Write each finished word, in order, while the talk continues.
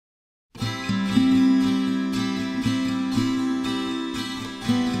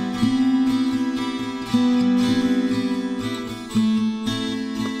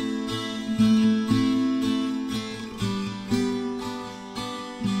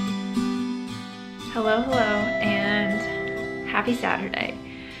Hello, hello, and happy Saturday.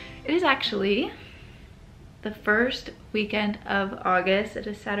 It is actually the first weekend of August. It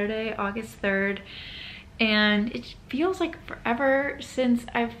is Saturday, August 3rd, and it feels like forever since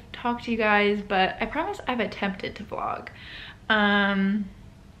I've talked to you guys, but I promise I've attempted to vlog.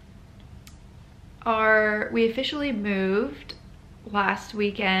 We officially moved last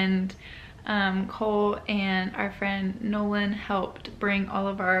weekend. Cole and our friend Nolan helped bring all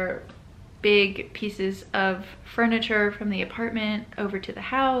of our big pieces of furniture from the apartment over to the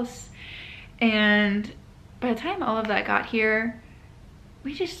house, and by the time all of that got here,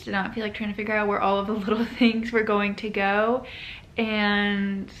 we just did not feel like trying to figure out where all of the little things were going to go.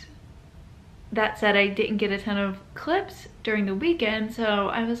 And that said, I didn't get a ton of clips during the weekend, so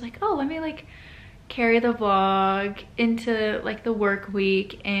I was like, oh, let me like carry the vlog into like the work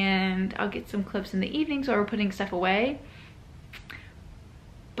week, and I'll get some clips in the evenings while we're putting stuff away.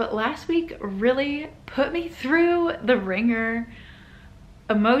 But last week really put me through the ringer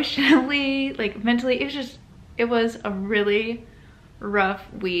emotionally, like mentally. It was a really rough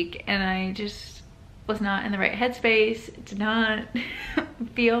week, and I just was not in the right headspace. Did not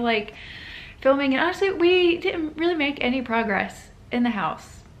feel like filming, and honestly, we didn't really make any progress in the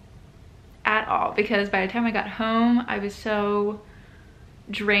house at all, because by the time I got home, I was so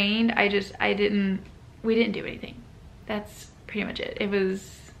drained. We didn't do anything. That's pretty much it. It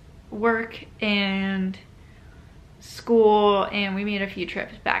was work and school, and we made a few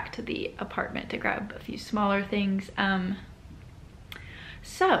trips back to the apartment to grab a few smaller things.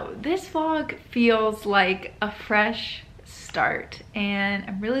 So this vlog feels like a fresh start, and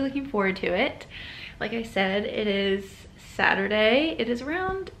I'm really looking forward to it. Like I said, it is Saturday. It is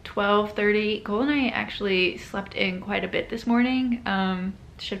around 12:30. Cole and I actually slept in quite a bit this morning.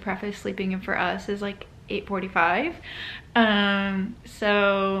 Should preface, sleeping in for us is like 8:45.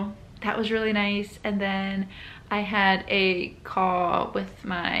 So that was really nice. And then I had a call with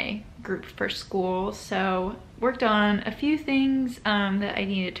my group for school, so worked on a few things that I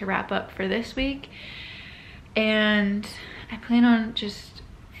needed to wrap up for this week, and I plan on just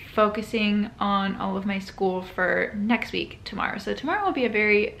focusing on all of my school for next week, tomorroh. So tomorrow will be a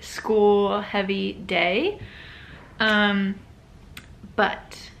very school heavy day,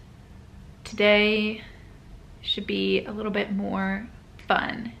 but today should be a little bit more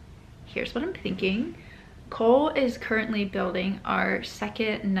fun. Here's what I'm thinking. Cole is currently building our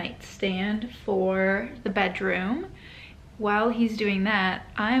second nightstand for the bedroom. While he's doing that,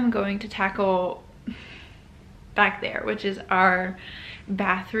 I'm going to tackle back there, which is our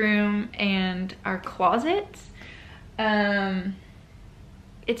bathroom and our closets. There's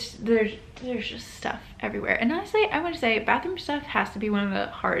just stuff everywhere, and honestly, I want to say bathroom stuff has to be one of the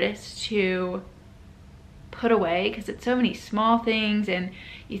hardest to put away, because it's so many small things, and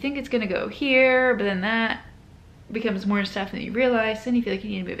you think it's gonna go here, but then that becomes more stuff than you realize. Then you feel like you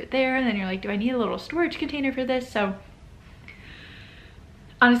need to move it there, and then you're like, do I need a little storage container for this? So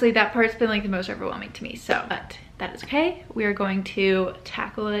honestly, that part's been like the most overwhelming to me. So, but that is okay. We are going to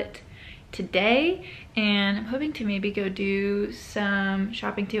tackle it today, and I'm hoping to maybe go do some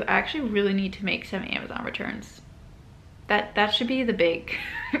shopping too. I actually really need to make some Amazon returns. That should be the big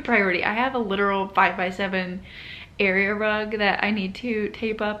priority. I have a literal 5x7 area rug that I need to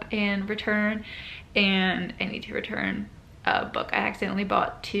tape up and return, and I need to return a book. I accidentally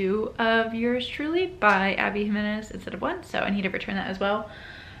bought 2 of Yours Truly by Abby Jimenez instead of 1, so I need to return that as well.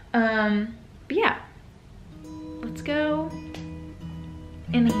 But yeah, let's go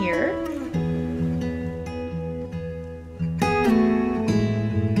in here.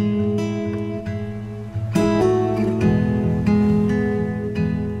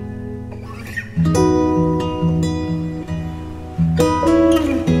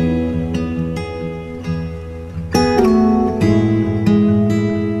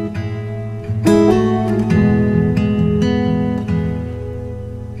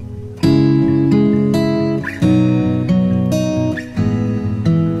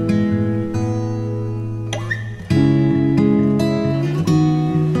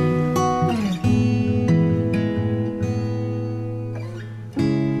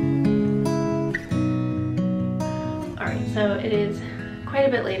 So it is quite a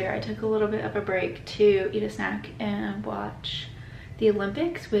bit later. I took a little bit of a break to eat a snack and watch the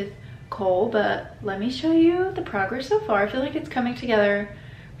Olympics with Cole, but let me show you the progress so far. I feel like it's coming together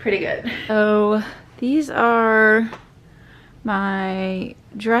pretty good. So these are my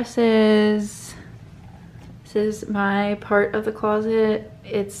dresses. This is my part of the closet.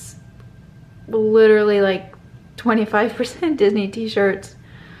 It's literally like 25% Disney t-shirts,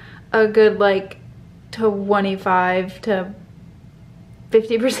 a good like 25 to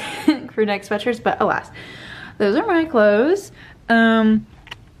 50% crew neck sweatshirts, but alas, those are my clothes.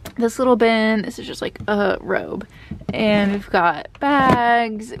 This little bin, this is just like a robe, and we've got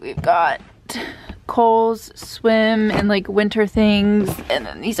bags, we've got Cole's swim and like winter things, and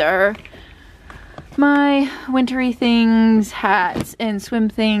then these are my wintry things, hats and swim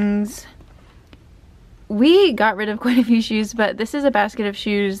things. We got rid of quite a few shoes, but this is a basket of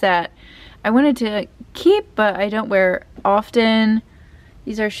shoes that I wanted to keep, but I don't wear often.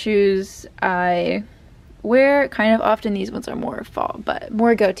 These are shoes I wear kind of often. These ones are more fall, but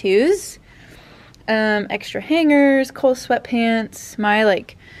more go-tos. Extra hangers, Cole sweatpants, my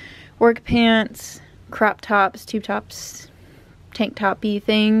like work pants, crop tops, tube tops, tank toppy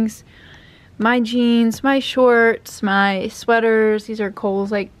things, my jeans, my shorts, my sweaters. These are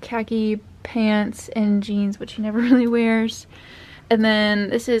Cole's like khaki pants and jeans, which he never really wears. And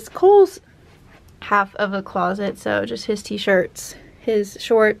then this is Cole's half of a closet, so just his t-shirts, his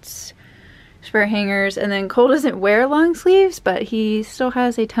shorts, spare hangers, and then Cole doesn't wear long sleeves, but he still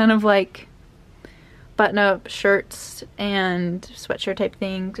has a ton of like button-up shirts and sweatshirt type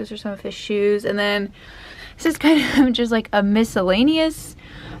things. Those are some of his shoes. And then this is kind of just like a miscellaneous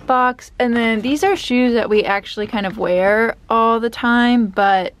box, and then these are shoes that we actually kind of wear all the time,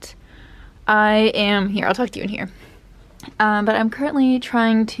 but I am here, I'll talk to you in here, but I'm currently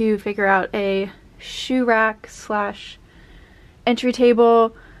trying to figure out a shoe rack slash entry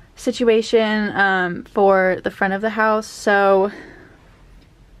table situation for the front of the house, so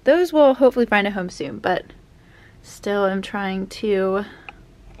those will hopefully find a home soon, but still I'm trying to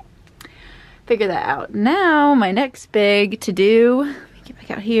figure that out. Now my next big to do, let me get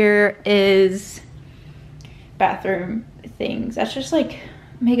back out here, is bathroom things. That's just like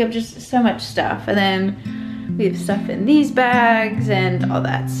makeup, just so much stuff, and then we have stuff in these bags and all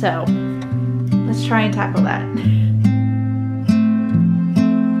that, so let's try and tackle that.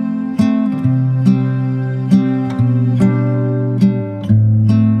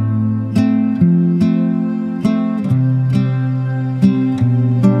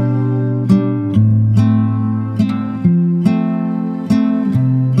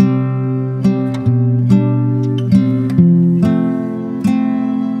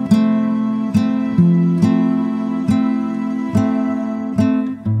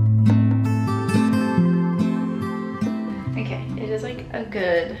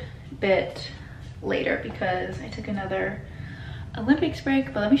 Bit later because I took another Olympics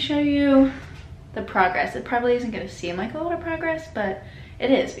break, but let me show you the progress. It probably isn't going to seem like a lot of progress, but it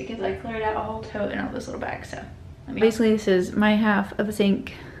is because I cleared out a whole tote and all those little bags. So basically this is my half of a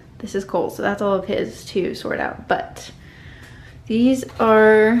sink, this is Cole, so that's all of his to sort out. But these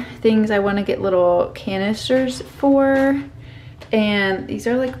are things I want to get little canisters for, and these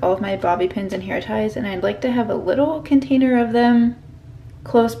are like all of my bobby pins and hair ties, and I'd like to have a little container of them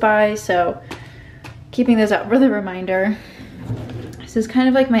close by, so keeping those out for the reminder. This is kind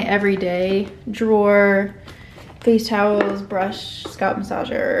of like my everyday drawer, face towels, brush, scalp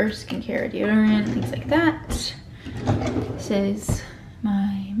massager, skincare, deodorant, things like that. This is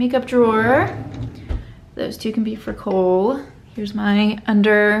my makeup drawer. Those two can be for Cole. Here's my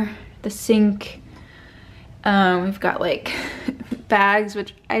under the sink. We've got like bags,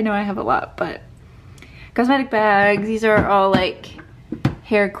 which I know I have a lot, but cosmetic bags. These are all like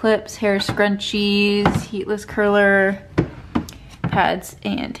hair clips, hair scrunchies, heatless curler, pads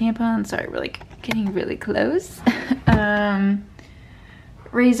and tampons. Sorry, we're like getting really close.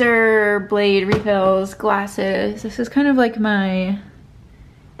 Razor blade refills, glasses. This is kind of like my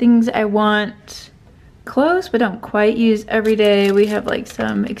things I want close but don't quite use every day. We have like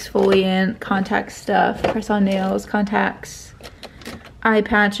some exfoliant, contact stuff, press-on nails, contacts, eye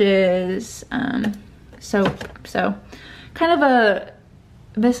patches, soap. So kind of a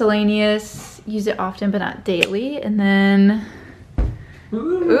miscellaneous, use it often but not daily. And then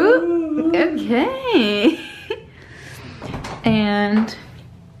ooh, okay. And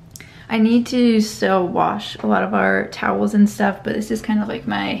I need to still wash a lot of our towels and stuff, but this is kind of like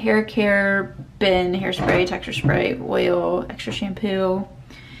my hair care bin, hairspray, texture spray, oil, extra shampoo,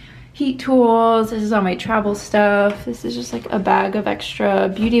 heat tools. This is all my travel stuff. This is just like a bag of extra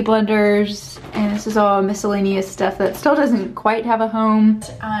beauty blenders, and this is all miscellaneous stuff that still doesn't quite have a home.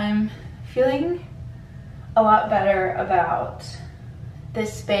 I'm feeling a lot better about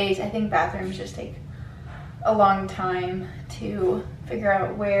this space. I think bathrooms just take a long time to figure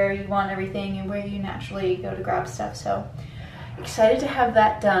out where you want everything and where you naturally go to grab stuff, so excited to have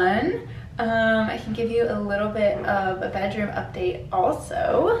that done. I can give you a little bit of a bedroom update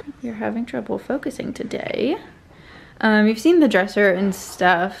also. You're having trouble focusing today. You've seen the dresser and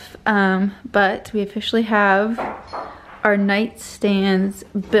stuff, but we officially have our nightstands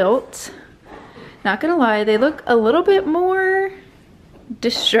built. Not gonna lie, they look a little bit more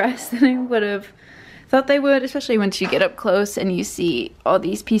distressed than I would have thought they would, especially once you get up close and you see all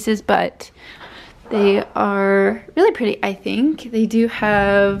these pieces, but they are really pretty, I think. They do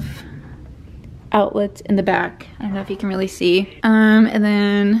have outlets in the back. I don't know if you can really see. And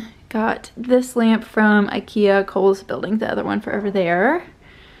then got this lamp from IKEA. Cole's building the other one for over there.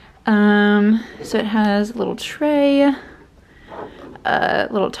 So it has a little tray, a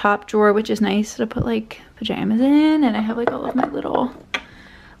little top drawer, which is nice to put like pajamas in, and I have like all of my little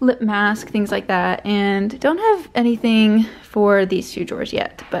lip mask, things like that, and don't have anything for these two drawers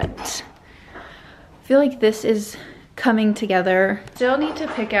yet, but I feel like this is coming together. Still need to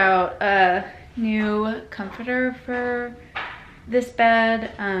pick out a new comforter for this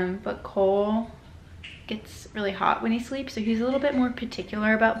bed, but Cole gets really hot when he sleeps, so he's a little bit more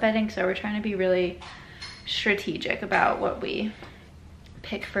particular about bedding, so we're trying to be really strategic about what we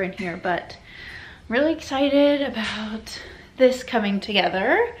pick for in here, but I'm really excited about this coming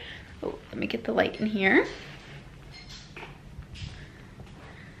together. Oh, let me get the light in here.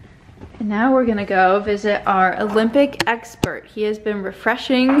 And now we're gonna go visit our Olympic expert. He has been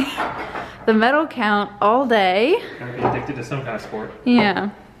refreshing the medal count all day. Gotta be addicted to some kind of sport.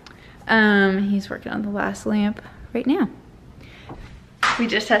 Yeah. He's working on the last lamp right now. We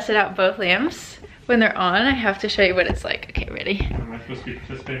just tested out both lamps. When they're on, I have to show you what it's like. Okay, ready? Am I supposed to be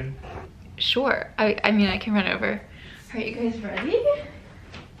participating? Sure. I mean, I can run over. Are you guys ready?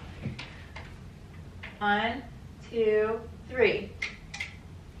 1, 2, 3.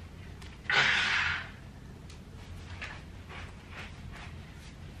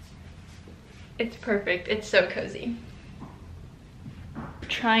 It's perfect. It's so cozy.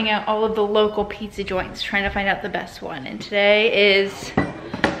 Trying out all of the local pizza joints, trying to find out the best one. And today is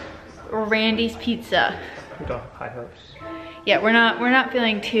Randy's Pizza. We don't have high hopes. Yeah, we're not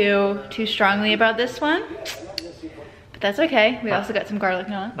feeling too strongly about this one, but that's okay. We also got some garlic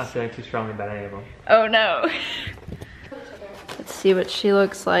knots. Not feeling too strongly about any of them. Oh no. Let's see what she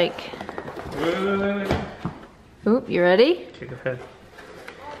looks like. Wait. Oop, you ready? Kick ahead.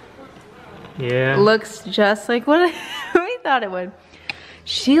 Yeah. Looks just like what we thought it would.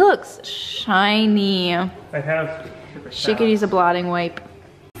 She looks shiny. I have. She could use a blotting wipe.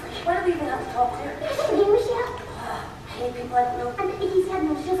 What do we even have to talk to? I hate people I don't know. And he said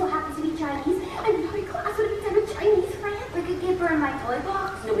no, she also happens to be Chinese. I'm very class with a with Chinese friend. We could give her in my toy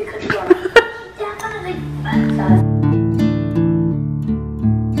box. No, we couldn't do it. Definitely fucks us.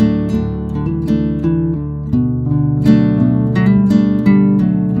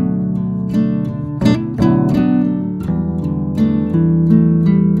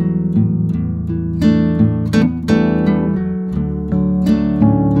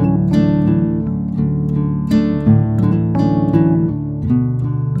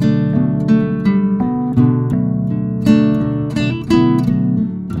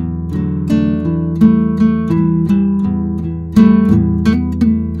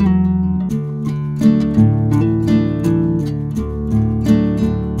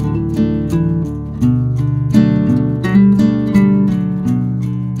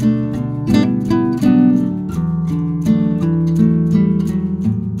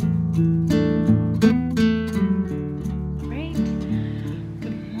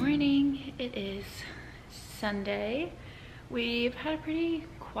 Sunday. We've had a pretty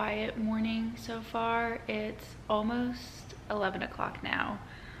quiet morning so far. It's almost 11 o'clock now.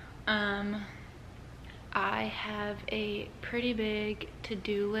 I have a pretty big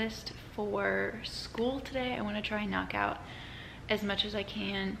to-do list for school today. I want to try and knock out as much as I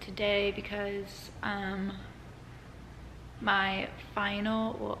can today because my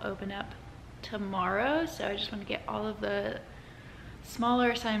final will open up tomorrow, so I just want to get all of the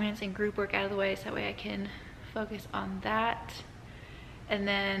smaller assignments and group work out of the way so that way I can focus on that. And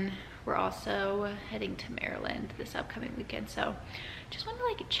then we're also heading to Maryland this upcoming weekend, so just want to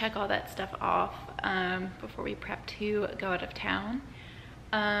like check all that stuff off before we prep to go out of town.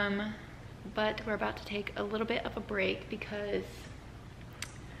 But we're about to take a little bit of a break because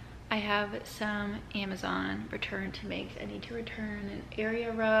I have some Amazon return to make. I need to return an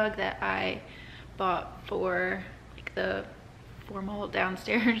area rug that I bought for like the formal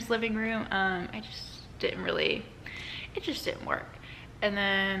downstairs living room. It just didn't work. And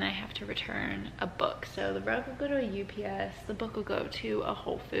then I have to return a book. So the rug will go to a UPS, the book will go to a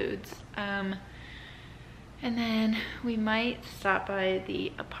Whole Foods. And then we might stop by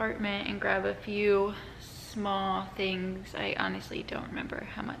the apartment and grab a few small things. I honestly don't remember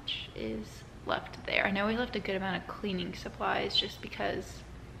how much is left there. I know we left a good amount of cleaning supplies just because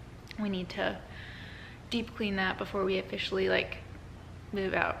we need to deep clean that before we officially like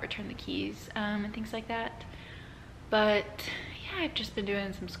move out, return the keys, and things like that. But yeah, I've just been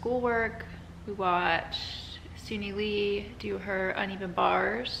doing some schoolwork. We watched Suni Lee do her uneven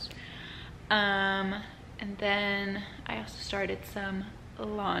bars. And then I also started some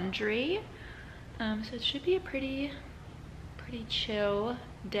laundry. So it should be a pretty chill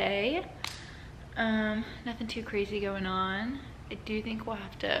day. Nothing too crazy going on. I do think we'll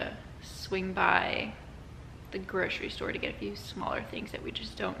have to swing by the grocery store to get a few smaller things that we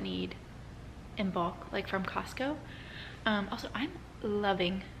just don't need in bulk, like from Costco. Also, I'm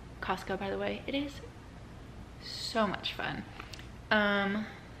loving Costco, by the way. It is so much fun.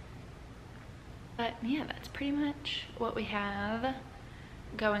 But yeah, that's pretty much what we have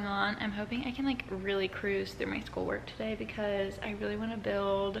going on. I'm hoping I can like really cruise through my schoolwork today because I really want to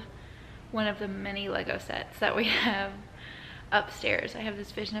build one of the many Lego sets that we have upstairs. I have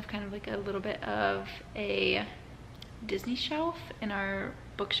this vision of kind of like a little bit of a Disney shelf in our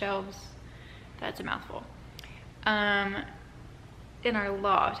bookshelves. That's a mouthful. In our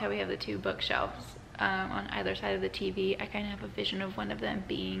loft, how we have the two bookshelves on either side of the TV, I kind of have a vision of one of them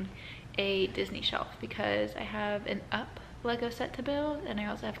being a Disney shelf because I have an Up Lego set to build, and I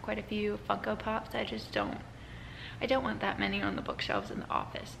also have quite a few Funko Pops. I don't want that many on the bookshelves in the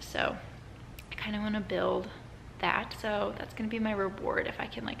office, so I kind of want to build that. So that's gonna be my reward if I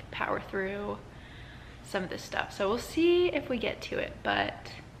can like power through some of this stuff. So we'll see if we get to it,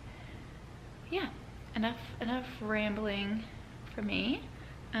 but yeah, enough rambling for me.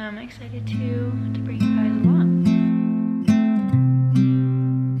 I'm excited to bring you guys along.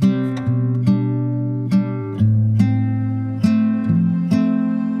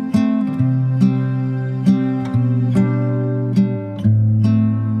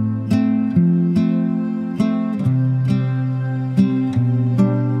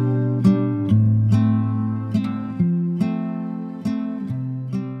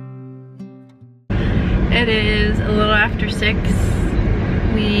 It is a little after 6.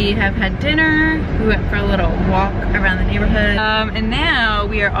 We have had dinner. We went for a little walk around the neighborhood. And now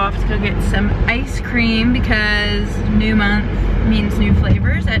we are off to go get some ice cream because new month means new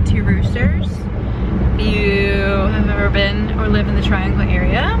flavors at Two Roosters. If you have ever been or live in the Triangle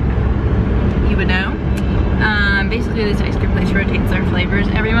area, you would know. Basically this ice cream place rotates their flavors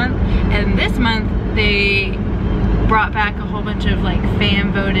every month. And this month they brought back a whole bunch of like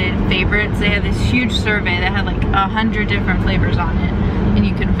fan voted favorites. They had this huge survey that had like 100 different flavors on it and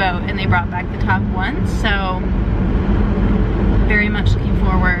you could vote, and they brought back the top ones. So very much looking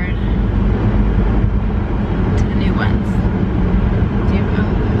forward to the new ones. Do you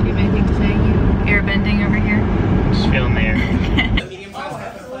have anything to say? You airbending over here? Just feeling the air.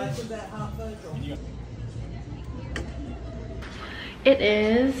 It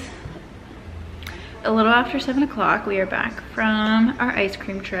is a little after 7 o'clock. We are back from our ice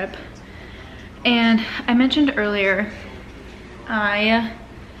cream trip. And I mentioned earlier,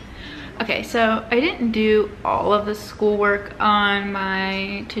 okay, so I didn't do all of the schoolwork on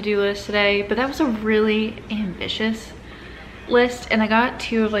my to-do list today, but that was a really ambitious list, and I got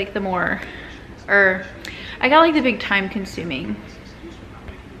two of like the more, I got like the big time consuming.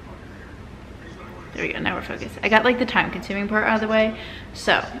 There we go, now we're focused. I got like the time consuming part out of the way.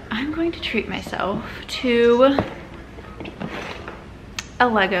 So I'm going to treat myself to a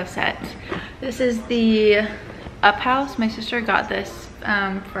Lego set. This is the Up House. My sister got this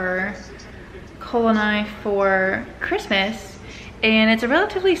for Cole and I for Christmas. And it's a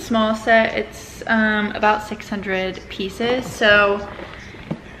relatively small set. It's about 600 pieces. So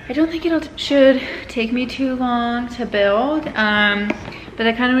I don't think should take me too long to build. But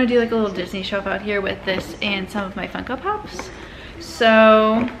I kind of want to do like a little Disney shelf out here with this and some of my Funko Pops.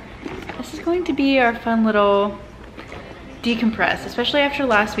 So this is going to be our fun little decompress, especially after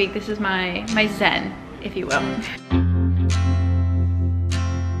last week. This is my zen, if you will.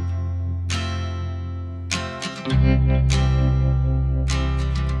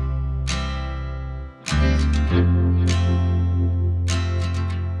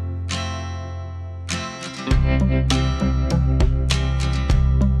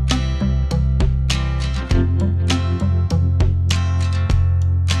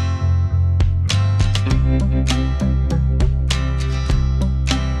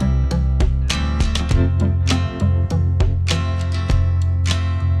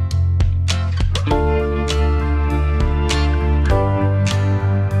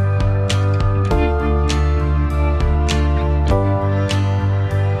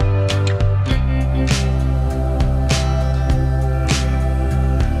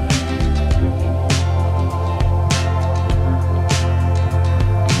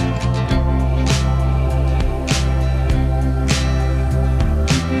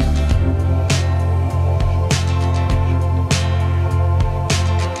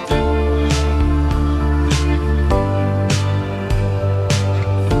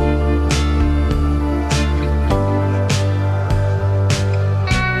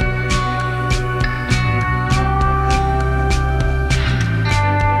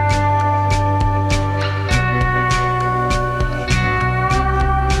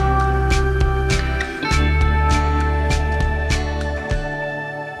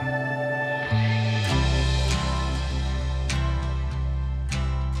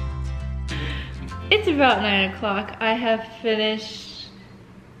 It's about 9 o'clock. I have finished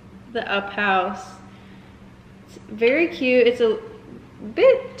the up house. It's very cute. It's a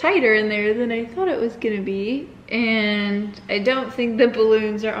bit tighter in there than I thought it was gonna be. And I don't think the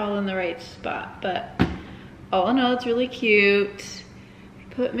balloons are all in the right spot, but all in all, it's really cute.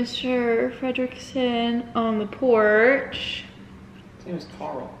 Put Mr. Fredrickson on the porch. His name is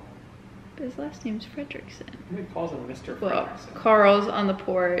Carl. But his last name's Fredrickson. Who calls him Mr. Well, Fredrickson? Carl's on the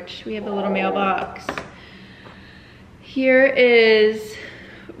porch. We have a little mailbox. Here is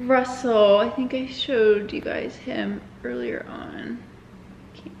Russell. I think I showed you guys him earlier on.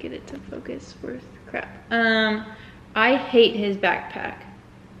 Can't get it to focus worth crap. I hate his backpack.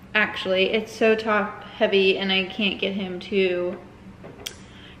 Actually, it's so top heavy and I can't get him to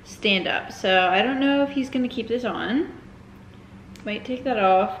stand up. So I don't know if he's gonna keep this on. Might take that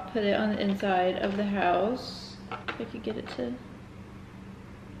off, put it on the inside of the house. If I could get it to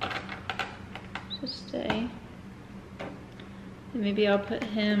stay. And maybe I'll put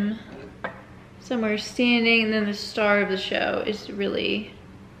him somewhere standing, and then the star of the show is really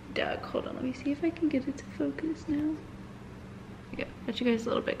Doug. Hold on, let me see if I can get it to focus now. Yeah, put you guys a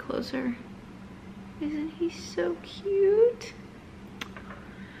little bit closer. Isn't he so cute?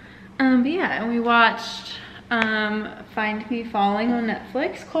 But yeah, and we watched Find Me Falling on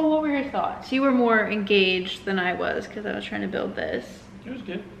Netflix. Cole, what were your thoughts? You were more engaged than I was because I was trying to build this. It was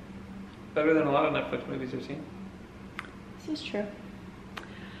good. Better than a lot of Netflix movies I've seen. This is true.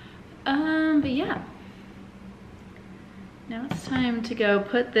 But yeah. Now it's time to go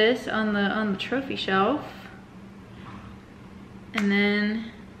put this on the trophy shelf. And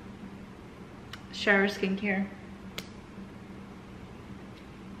then shower skincare.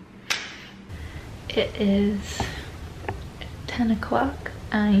 It is 10 o'clock.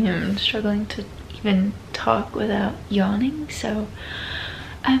 I am struggling to even talk without yawning, so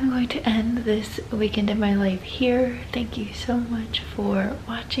I'm going to end this weekend in my life here. Thank you so much for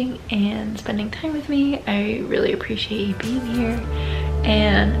watching and spending time with me. I really appreciate you being here,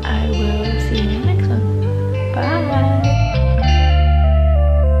 and I will see you in the next one. Bye.